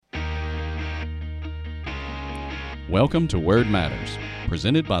Welcome to Word Matters,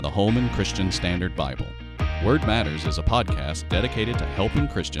 presented by the Holman Christian Standard Bible. Word Matters is a podcast dedicated to helping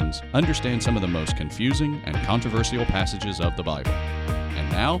Christians understand some of the most confusing and controversial passages of the Bible. And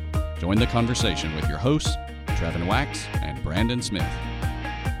now, join the conversation with your hosts, Trevin Wax and Brandon Smith.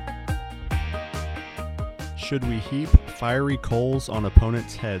 Should we heap fiery coals on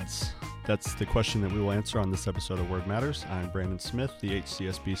opponents' heads? That's the question that we will answer on this episode of Word Matters. I'm Brandon Smith, the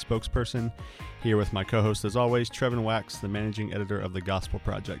HCSB spokesperson, here with my co-host, as always, Trevin Wax, the managing editor of The Gospel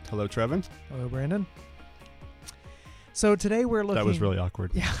Project. Hello, Trevin. Hello, Brandon. So today we're looking... That was really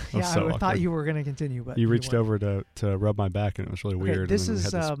awkward. Yeah, I thought you were going to continue, but you reached over to rub my back, and it was really weird. This and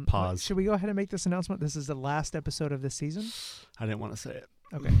is we had this pause. Should we go ahead and make this announcement? This is the last episode of this season. I didn't want to say it.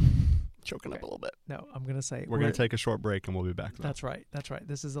 Okay. Choking up a little bit. No, I'm going to say it. We're going to take a short break, and we'll be back. That's right.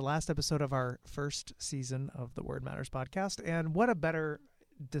 This is the last episode of our first season of the Word Matters podcast, and what a better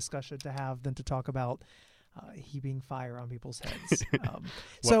discussion to have than to talk about heaping fire on people's heads.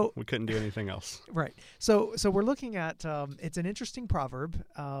 So we couldn't do anything else. Right. So we're looking at, it's an interesting proverb.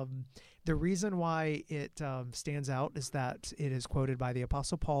 The reason why it stands out is that it is quoted by the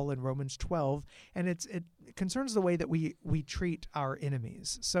Apostle Paul in Romans 12, and it concerns the way that we treat our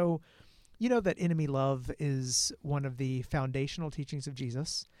enemies. So you know that enemy love is one of the foundational teachings of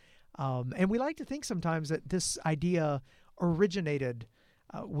Jesus. And we like to think sometimes that this idea originated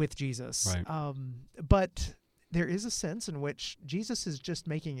with Jesus. Right. But there is a sense in which Jesus is just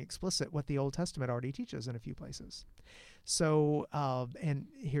making explicit what the Old Testament already teaches in a few places. So, and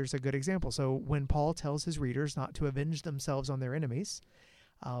here's a good example. So when Paul tells his readers not to avenge themselves on their enemies,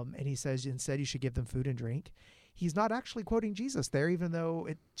 and he says instead you should give them food and drink, he's not actually quoting Jesus there, even though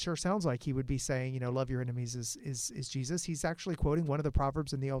it sure sounds like he would be saying, love your enemies is Jesus. He's actually quoting one of the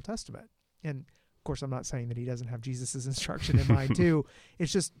Proverbs in the Old Testament. And of course, I'm not saying that he doesn't have Jesus's instruction in mind too.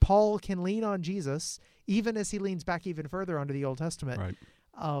 It's just Paul can lean on Jesus even as he leans back even further onto the Old Testament. Right.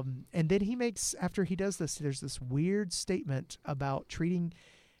 And then he makes, after he does this, there's this weird statement about treating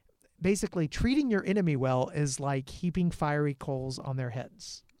your enemy well is like heaping fiery coals on their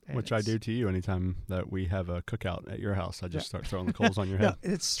heads. Which I do to you anytime that we have a cookout at your house. I just start throwing the coals on your head.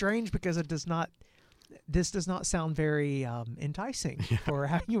 No, it's strange because this does not sound very enticing for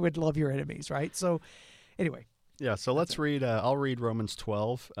how you would love your enemies, right? So anyway. Yeah, so let's read, I'll read Romans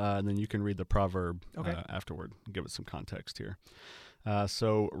 12, and then you can read the proverb Okay. afterward. Give it some context here.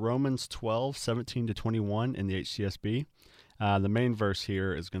 So Romans 12, 17 to 21 in the HCSB. The main verse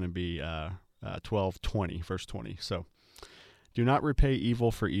here is going to be 12:20, verse 20. So, do not repay evil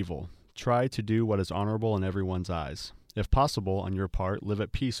for evil. Try to do what is honorable in everyone's eyes. If possible, on your part, live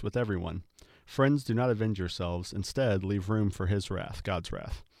at peace with everyone. Friends, do not avenge yourselves. Instead, leave room for his wrath, God's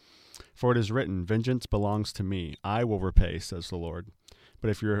wrath. For it is written, vengeance belongs to me. I will repay, says the Lord. But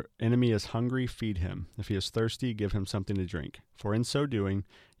if your enemy is hungry, feed him. If he is thirsty, give him something to drink. For in so doing,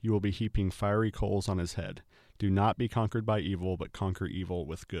 you will be heaping fiery coals on his head. Do not be conquered by evil, but conquer evil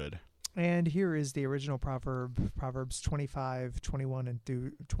with good. And here is the original proverb, Proverbs 25, 21, and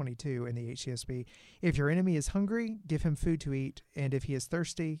through 22 in the HCSB. If your enemy is hungry, give him food to eat, and if he is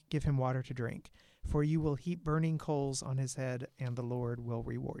thirsty, give him water to drink. For you will heap burning coals on his head, and the Lord will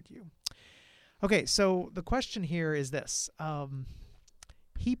reward you. Okay, so the question here is this.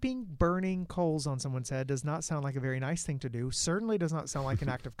 Heaping burning coals on someone's head does not sound like a very nice thing to do, certainly does not sound like an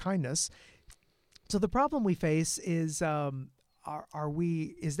act of kindness. So the problem we face is... Are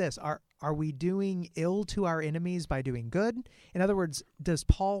we doing ill to our enemies by doing good? In other words, does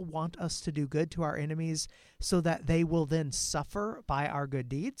Paul want us to do good to our enemies so that they will then suffer by our good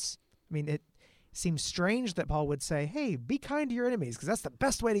deeds? I mean, it seems strange that Paul would say, hey, be kind to your enemies because that's the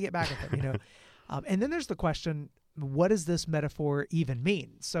best way to get back at them, And then there's the question, what does this metaphor even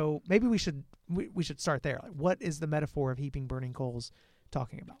mean? So maybe we should start there. Like, what is the metaphor of heaping burning coals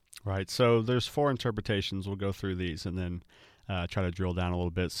talking about? Right. So there's 4 interpretations. We'll go through these and then try to drill down a little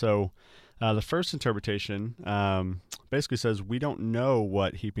bit. So the first interpretation basically says we don't know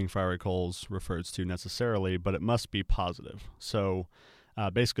what heaping fiery coals refers to necessarily, but it must be positive. So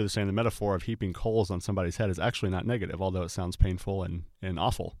basically they're saying the metaphor of heaping coals on somebody's head is actually not negative, although it sounds painful and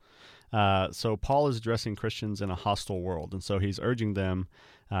awful. So Paul is addressing Christians in a hostile world, and so he's urging them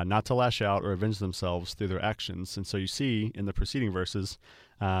not to lash out or avenge themselves through their actions. And so you see in the preceding verses,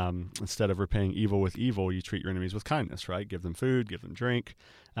 instead of repaying evil with evil, you treat your enemies with kindness, right? Give them food, give them drink.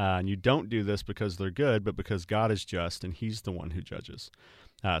 And you don't do this because they're good, but because God is just and he's the one who judges.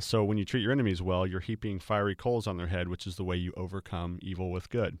 So when you treat your enemies well, you're heaping fiery coals on their head, which is the way you overcome evil with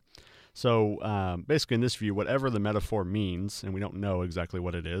good. So basically in this view, whatever the metaphor means, and we don't know exactly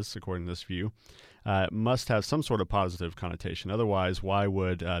what it is according to this view, it must have some sort of positive connotation. Otherwise, why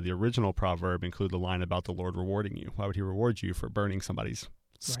would the original proverb include the line about the Lord rewarding you? Why would he reward you for burning somebody's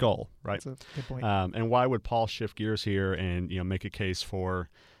skull, right? That's a good point. And why would Paul shift gears here and make a case for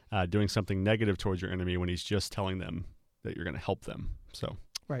doing something negative towards your enemy when he's just telling them that you're going to help them? So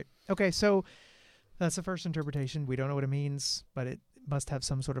right. Okay, so that's the first interpretation. We don't know what it means, but it must have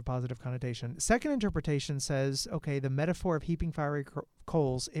some sort of positive connotation. Second interpretation says, okay, the metaphor of heaping fiery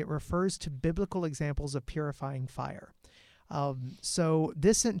coals, it refers to biblical examples of purifying fire. So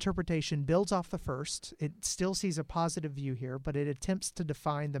this interpretation builds off the first. It still sees a positive view here, but it attempts to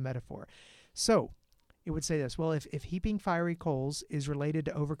define the metaphor. So it would say this, well, if heaping fiery coals is related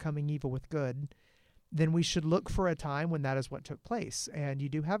to overcoming evil with good, then we should look for a time when that is what took place. And you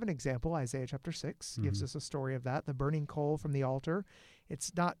do have an example. Isaiah chapter 6 gives us a story of that. The burning coal from the altar.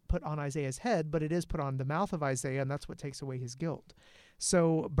 It's not put on Isaiah's head, but it is put on the mouth of Isaiah, and that's what takes away his guilt.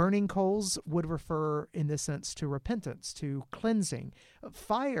 So burning coals would refer in this sense to repentance, to cleansing.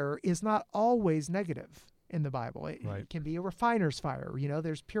 Fire is not always negative in the Bible. It can be a refiner's fire.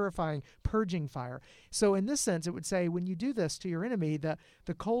 There's purifying, purging fire. So in this sense, it would say when you do this to your enemy, the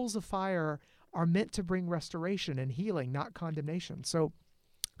coals of fire are meant to bring restoration and healing, not condemnation. So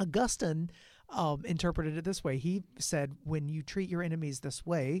Augustine interpreted it this way. He said, when you treat your enemies this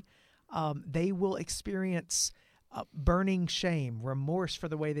way, they will experience burning shame, remorse for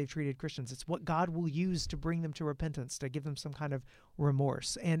the way they've treated Christians. It's what God will use to bring them to repentance, to give them some kind of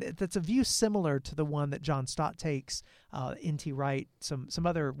remorse. And that's a view similar to the one that John Stott takes, N.T. Wright, some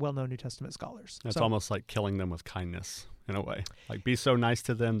other well-known New Testament scholars. It's almost like killing them with kindness in a way. Like, be so nice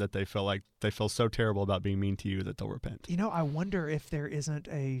to them that they feel so terrible about being mean to you that they'll repent. I wonder if there isn't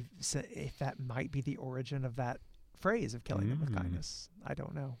if that might be the origin of that phrase of killing them with kindness. I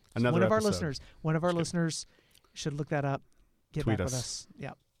don't know. One of our listeners should look that up. Tweet back us. with us.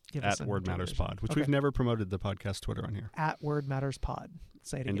 Yeah. At Word Matters Pod, which we've never promoted the podcast Twitter on here. At Word Matters Pod.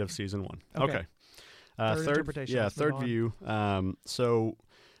 Say it again. End of season 1. Okay. Third interpretation. Yeah, third view.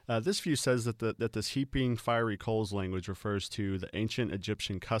 This view says that this heaping fiery coals language refers to the ancient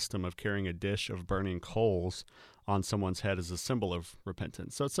Egyptian custom of carrying a dish of burning coals on someone's head as a symbol of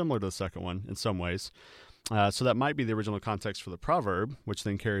repentance. So it's similar to the second one in some ways. So that might be the original context for the proverb, which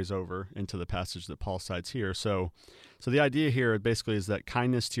then carries over into the passage that Paul cites here. So the idea here basically is that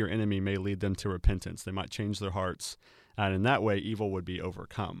kindness to your enemy may lead them to repentance. They might change their hearts, and in that way, evil would be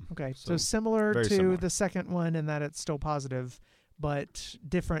overcome. Okay, so similar to the second one in that it's still positive, but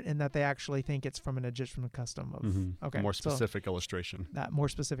different in that they actually think it's from an Egyptian custom of Okay, more specific illustration. That more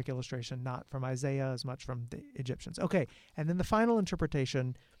specific illustration, not from Isaiah as much from the Egyptians. Okay, and then the final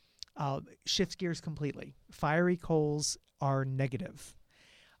interpretation shifts gears completely. Fiery coals are negative,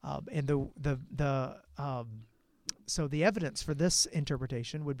 and so the evidence for this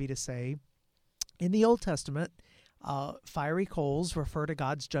interpretation would be to say, in the Old Testament, fiery coals refer to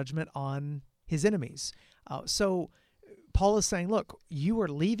God's judgment on his enemies. So Paul is saying, look, you are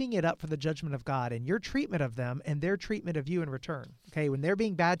leaving it up for the judgment of God and your treatment of them and their treatment of you in return. Okay, when they're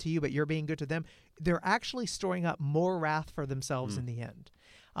being bad to you, but you're being good to them, they're actually storing up more wrath for themselves in the end.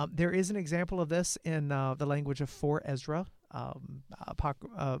 There is an example of this in the language of 4 Ezra,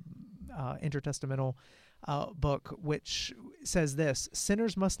 intertestamental book, which says this: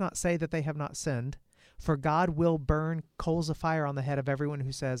 sinners must not say that they have not sinned, for God will burn coals of fire on the head of everyone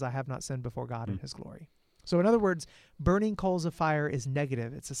who says, I have not sinned before God in his glory. So in other words, burning coals of fire is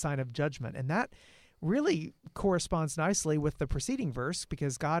negative. It's a sign of judgment. And that really corresponds nicely with the preceding verse,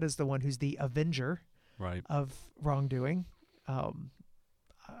 because God is the one who's the avenger of wrongdoing.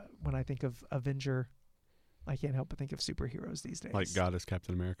 When I think of avenger, I can't help but think of superheroes these days. Like God is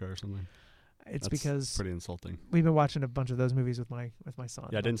Captain America or something. It's That's because pretty insulting. We've been watching a bunch of those movies with my son.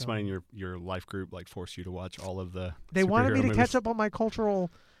 Yeah, didn't somebody in your life group force you to watch all of the They wanted me to movies? catch up on my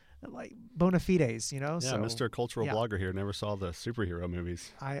cultural bona fides, Yeah, so, Mr. Cultural Blogger here never saw the superhero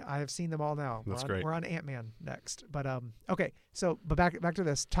movies. I have seen them all now. That's great. We're on Ant-Man next. But okay, so but back to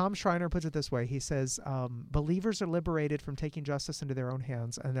this. Tom Schreiner puts it this way. He says, believers are liberated from taking justice into their own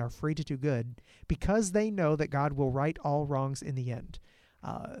hands and are free to do good because they know that God will right all wrongs in the end.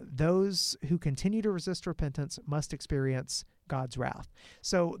 Those who continue to resist repentance must experience God's wrath.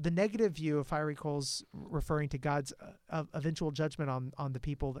 So the negative view of fiery coals referring to God's eventual judgment on the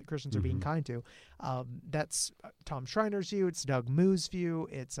people that Christians are being kind to, that's Tom Schreiner's view, it's Doug Moo's view,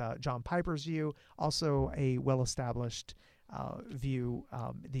 it's John Piper's view, also a well-established view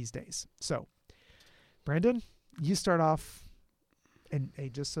these days. So, Brandon, you start off, and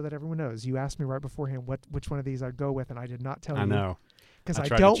just so that everyone knows, you asked me right beforehand which one of these I'd go with, and I did not tell you. I know.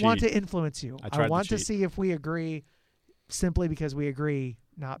 Because I don't want to influence you. I want to see if we agree simply because we agree,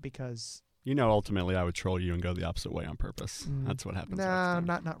 not because ultimately I would troll you and go the opposite way on purpose. That's what happens. No,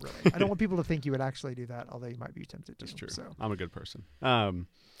 not really. I don't want people to think you would actually do that, although you might be tempted to. That's true. So. I'm a good person.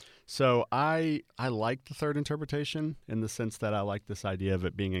 So I like the third interpretation in the sense that I like this idea of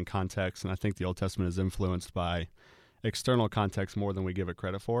it being in context, and I think the Old Testament is influenced by external context more than we give it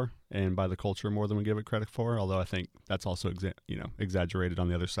credit for, and by the culture more than we give it credit for, although I think that's also exaggerated on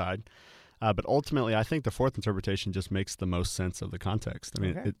the other side. But ultimately, I think the fourth interpretation just makes the most sense of the context. I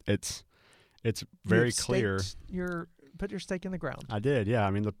mean, it's very clear. Put your stake in the ground. I did, yeah.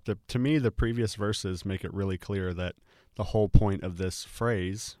 I mean, to me, the previous verses make it really clear that the whole point of this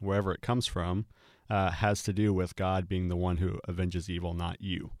phrase, wherever it comes from, has to do with God being the one who avenges evil, not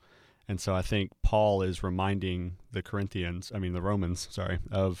you. And so I think Paul is reminding the Romans,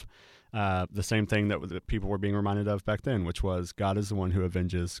 of the same thing that people were being reminded of back then, which was God is the one who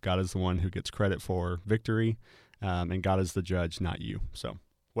avenges, God is the one who gets credit for victory, and God is the judge, not you. So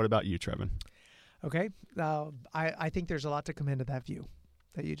what about you, Trevin? Okay. I think there's a lot to come into that view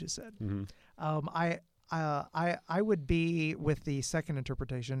that you just said. Mm-hmm. I would be with the second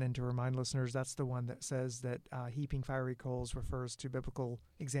interpretation, and to remind listeners, that's the one that says that heaping fiery coals refers to biblical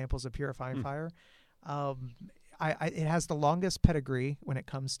examples of purifying fire. It has the longest pedigree when it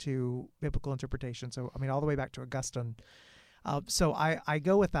comes to biblical interpretation. So, I mean, all the way back to Augustine. So I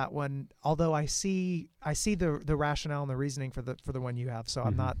go with that one, although I see the rationale and the reasoning for the one you have. So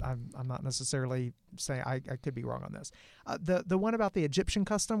I'm not necessarily saying I could be wrong on this. The one about the Egyptian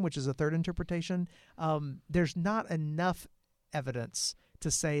custom, which is a third interpretation, there's not enough evidence to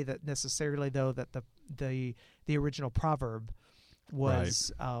say that necessarily, though, that the original proverb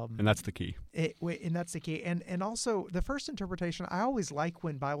was right. And that's the key. And that's the key. And also the first interpretation, I always like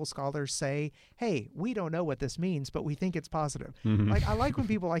when Bible scholars say, hey, we don't know what this means, but we think it's positive. Mm-hmm. Like I like when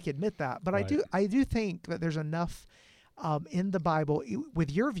people admit that, but right. I do think that there's enough in the Bible.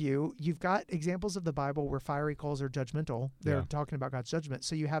 With your view, you've got examples of the Bible where fiery coals are judgmental. They're talking about God's judgment.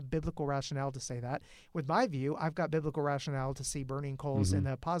 So you have biblical rationale to say that. With my view, I've got biblical rationale to see burning coals in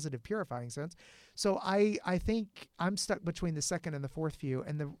the positive purifying sense. So I think I'm stuck between the second and the fourth view,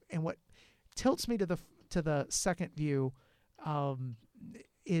 and what tilts me to the second view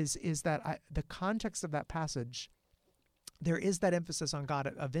is that the context of that passage. There is that emphasis on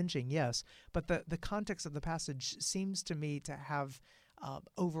God avenging, yes, but the context of the passage seems to me to have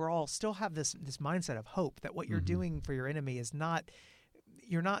overall still have this mindset of hope that what you're doing for your enemy is not,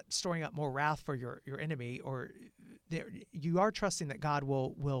 you're not storing up more wrath for your enemy, or you are trusting that God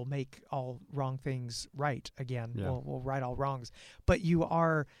will make all wrong things right again, will right all wrongs. But you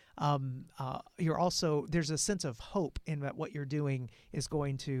are you're also, there's a sense of hope in that what you're doing is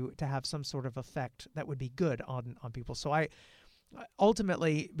going to have some sort of effect that would be good on people. So I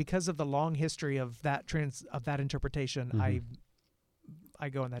ultimately, because of the long history of that interpretation, I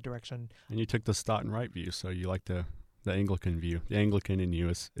go in that direction. And you took the Stoughton Wright view, so you like the Anglican view. The Anglican in you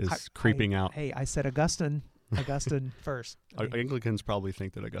is creeping out. Hey, I said Augustine first. Anglicans probably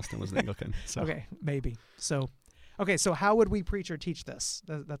think that Augustine was an Anglican. So. Okay, maybe. So how would we preach or teach this?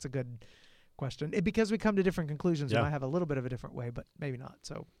 That's a good question. Because we come to different conclusions, and I have a little bit of a different way, but maybe not.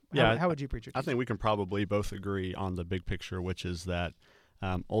 So how would you preach or teach? I think we can probably both agree on the big picture, which is that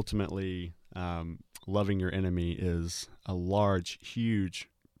ultimately loving your enemy is a large, huge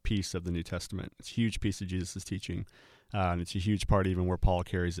piece of the New Testament. It's a huge piece of Jesus' teaching. And it's a huge part even where Paul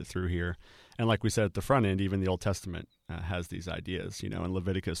carries it through here. And like we said at the front end, even the Old Testament has these ideas. In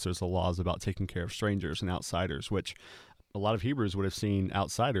Leviticus, there's the laws about taking care of strangers and outsiders, which a lot of Hebrews would have seen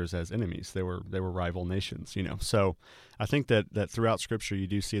outsiders as enemies. They were rival nations, So I think that throughout Scripture, you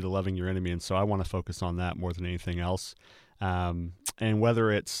do see the loving your enemy. And so I want to focus on that more than anything else. And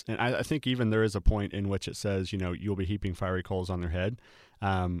whether it's, and I think even there is a point in which it says, you'll be heaping fiery coals on their head.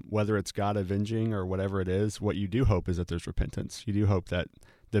 Whether it's God avenging or whatever it is, what you do hope is that there's repentance. You do hope that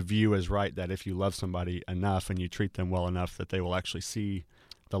the view is right, that if you love somebody enough and you treat them well enough, that they will actually see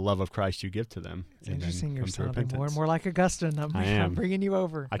the love of Christ you give to them. It's interesting. You're sounding more and more like Augustine. I'm bringing you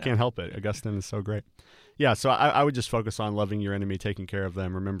over. I can't help it. Augustine is so great. Yeah, so I would just focus on loving your enemy, taking care of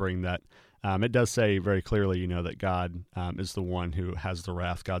them, remembering that it does say very clearly, that God is the one who has the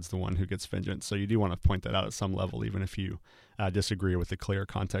wrath. God's the one who gets vengeance. So you do want to point that out at some level, even if you disagree with the clear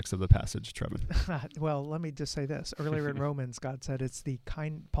context of the passage, Trevin. Well, let me just say this. Earlier in Romans,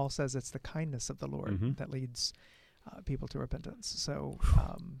 Paul says it's the kindness of the Lord that leads people to repentance. So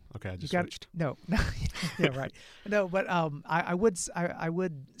okay, I just you switched. No, yeah, right. No, but I would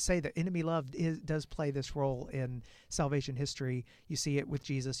say that enemy love does play this role in salvation history. You see it with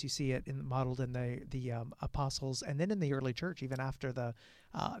Jesus. You see it modeled in the apostles, and then in the early church, even after the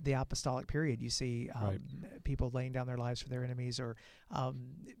apostolic period. You see people laying down their lives for their enemies, or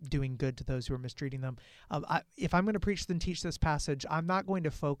doing good to those who are mistreating them. If I'm going to preach and teach this passage, I'm not going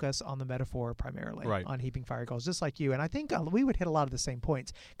to focus on the metaphor primarily, on heaping fire coals, just like you. And I think we would hit a lot of the same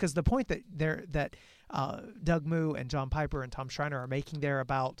points, because the point that Doug Moo and John Piper and Tom Schreiner are making there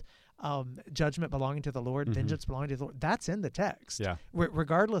about judgment belonging to the Lord, vengeance belonging to the Lord, that's in the text. Yeah.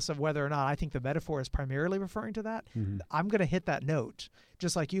 Regardless of whether or not I think the metaphor is primarily referring to that, I'm going to hit that note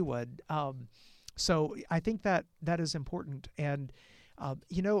just like you would. So I think that is important. And,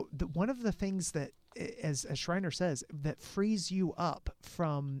 one of the things that, as Schreiner says, that frees you up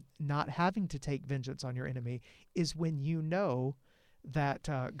from not having to take vengeance on your enemy is when you know that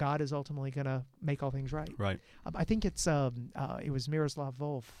God is ultimately going to make all things right. Right. I think it was Miroslav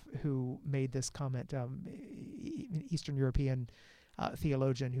Volf who made this comment, Eastern European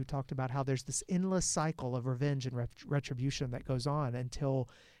theologian, who talked about how there's this endless cycle of revenge and retribution that goes on until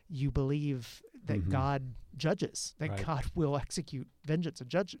you believe that God judges, that God will execute vengeance and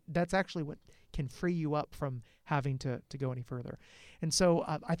judge. That's actually what can free you up from having to go any further. And so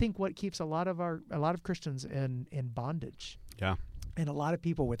I think what keeps a lot of Christians in bondage. Yeah. And a lot of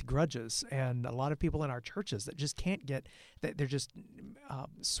people with grudges, and a lot of people in our churches that just can't get, that they're just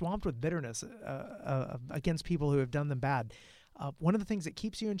swamped with bitterness against people who have done them bad. One of the things that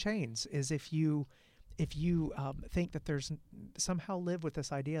keeps you in chains is if you think that there's somehow live with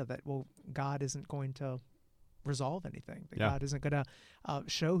this idea that, well, God isn't going to resolve anything, that God isn't going to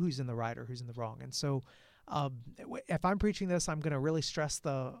show who's in the right or who's in the wrong. And so if I'm preaching this, I'm going to really stress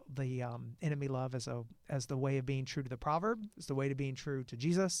the enemy love as the way of being true to the proverb, as the way to being true to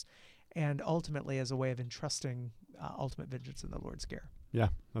Jesus, and ultimately as a way of entrusting ultimate vengeance in the Lord's care. Yeah,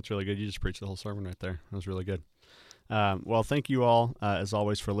 that's really good. You just preached the whole sermon right there. That was really good. Well, thank you all, as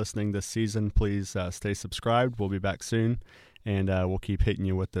always, for listening this season. Please stay subscribed. We'll be back soon, and we'll keep hitting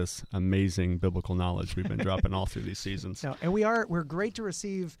you with this amazing biblical knowledge we've been dropping all through these seasons. No, and we're great to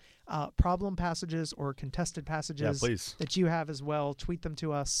receive problem passages or contested passages that you have as well. Tweet them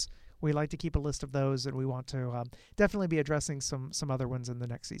to us. We like to keep a list of those, and we want to definitely be addressing some other ones in the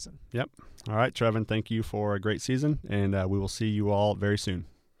next season. Yep. All right, Trevin, thank you for a great season, and we will see you all very soon.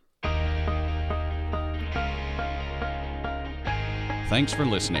 Thanks for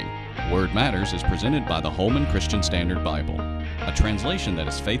listening. Word Matters is presented by the Holman Christian Standard Bible, a translation that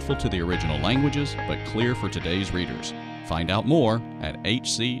is faithful to the original languages but clear for today's readers. Find out more at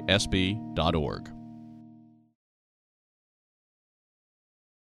hcsb.org.